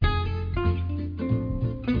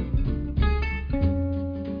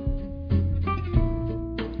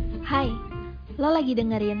lagi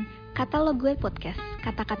dengerin Kata Lo Gue Podcast,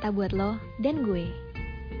 kata-kata buat lo dan gue.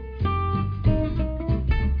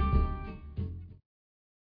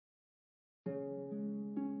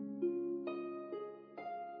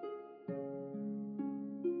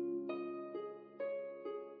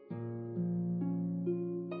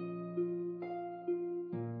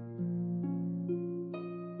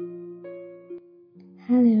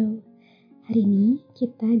 Halo, hari ini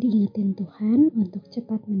kita diingetin Tuhan untuk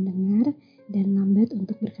cepat mendengar dan lambat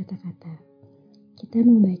untuk berkata-kata. Kita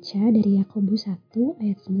mau baca dari Yakobus 1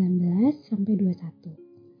 ayat 19 sampai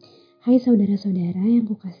 21. Hai saudara-saudara yang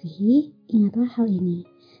kukasihi, ingatlah hal ini.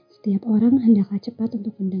 Setiap orang hendaklah cepat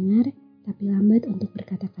untuk mendengar, tapi lambat untuk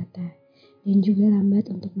berkata-kata, dan juga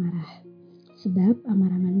lambat untuk marah. Sebab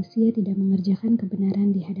amarah manusia tidak mengerjakan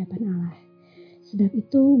kebenaran di hadapan Allah. Sebab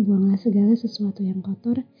itu, buanglah segala sesuatu yang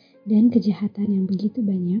kotor dan kejahatan yang begitu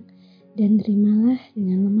banyak, dan terimalah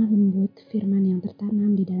dengan lemah lembut firman yang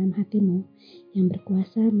tertanam di dalam hatimu, yang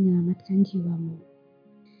berkuasa menyelamatkan jiwamu.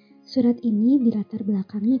 Surat ini dilatar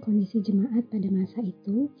belakangi kondisi jemaat pada masa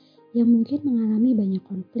itu, yang mungkin mengalami banyak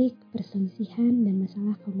konflik, perselisihan, dan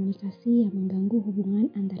masalah komunikasi yang mengganggu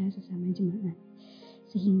hubungan antara sesama jemaat.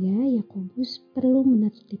 Sehingga Yakobus perlu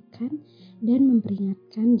menertibkan dan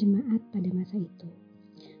memperingatkan jemaat pada masa itu.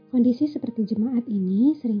 Kondisi seperti jemaat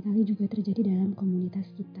ini seringkali juga terjadi dalam komunitas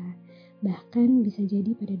kita, bahkan bisa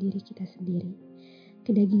jadi pada diri kita sendiri.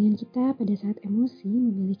 Kedagingan kita pada saat emosi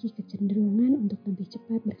memiliki kecenderungan untuk lebih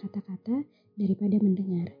cepat berkata-kata daripada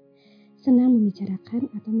mendengar. Senang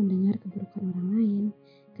membicarakan atau mendengar keburukan orang lain,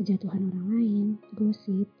 kejatuhan orang lain,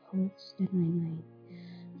 gosip, hoax, dan lain-lain.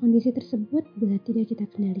 Kondisi tersebut bila tidak kita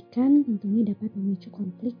kendalikan tentunya dapat memicu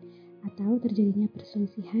konflik atau terjadinya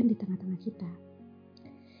perselisihan di tengah-tengah kita.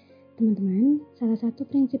 Teman-teman, salah satu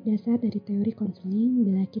prinsip dasar dari teori konseling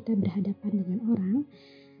bila kita berhadapan dengan orang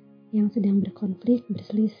yang sedang berkonflik,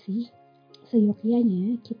 berselisih,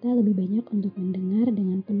 seyogyanya kita lebih banyak untuk mendengar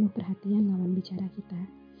dengan penuh perhatian lawan bicara kita.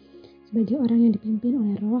 Sebagai orang yang dipimpin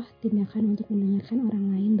oleh roh, tindakan untuk mendengarkan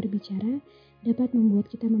orang lain berbicara dapat membuat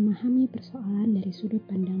kita memahami persoalan dari sudut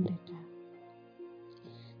pandang mereka.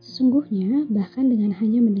 Sesungguhnya, bahkan dengan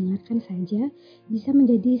hanya mendengarkan saja, bisa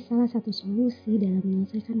menjadi salah satu solusi dalam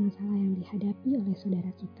menyelesaikan masalah yang dihadapi oleh saudara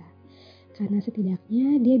kita. Karena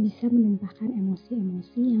setidaknya dia bisa menumpahkan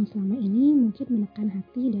emosi-emosi yang selama ini mungkin menekan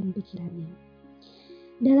hati dan pikirannya.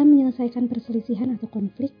 Dalam menyelesaikan perselisihan atau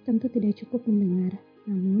konflik, tentu tidak cukup mendengar,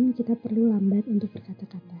 namun kita perlu lambat untuk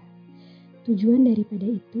berkata-kata. Tujuan daripada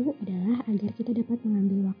itu adalah agar kita dapat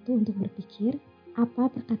mengambil waktu untuk berpikir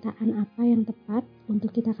apa perkataan apa yang tepat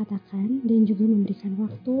untuk kita katakan dan juga memberikan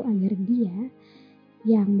waktu agar dia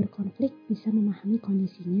yang berkonflik bisa memahami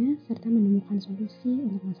kondisinya serta menemukan solusi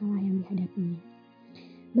untuk masalah yang dihadapinya.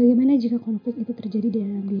 Bagaimana jika konflik itu terjadi di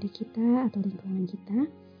dalam diri kita atau lingkungan kita?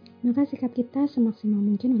 Maka sikap kita semaksimal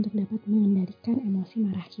mungkin untuk dapat mengendalikan emosi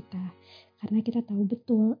marah kita. Karena kita tahu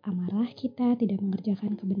betul amarah kita tidak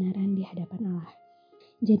mengerjakan kebenaran di hadapan Allah.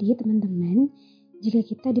 Jadi teman-teman, jika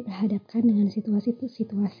kita diperhadapkan dengan situasi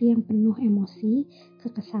yang penuh emosi,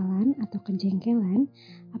 kekesalan atau kejengkelan,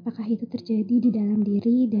 apakah itu terjadi di dalam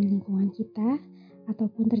diri dan lingkungan kita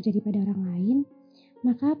ataupun terjadi pada orang lain,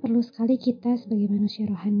 maka perlu sekali kita sebagai manusia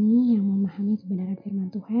rohani yang memahami kebenaran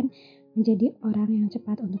firman Tuhan menjadi orang yang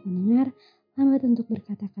cepat untuk mendengar, lambat untuk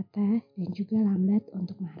berkata-kata, dan juga lambat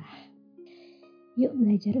untuk marah. Yuk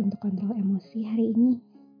belajar untuk kontrol emosi hari ini.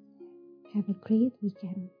 Have a great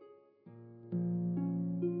weekend.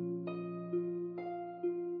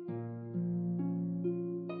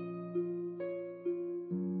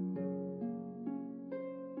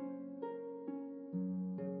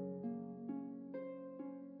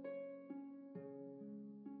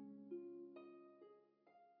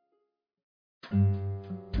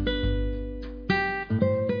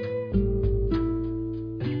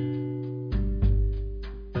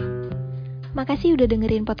 Makasih udah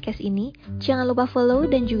dengerin podcast ini. Jangan lupa follow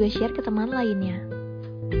dan juga share ke teman lainnya.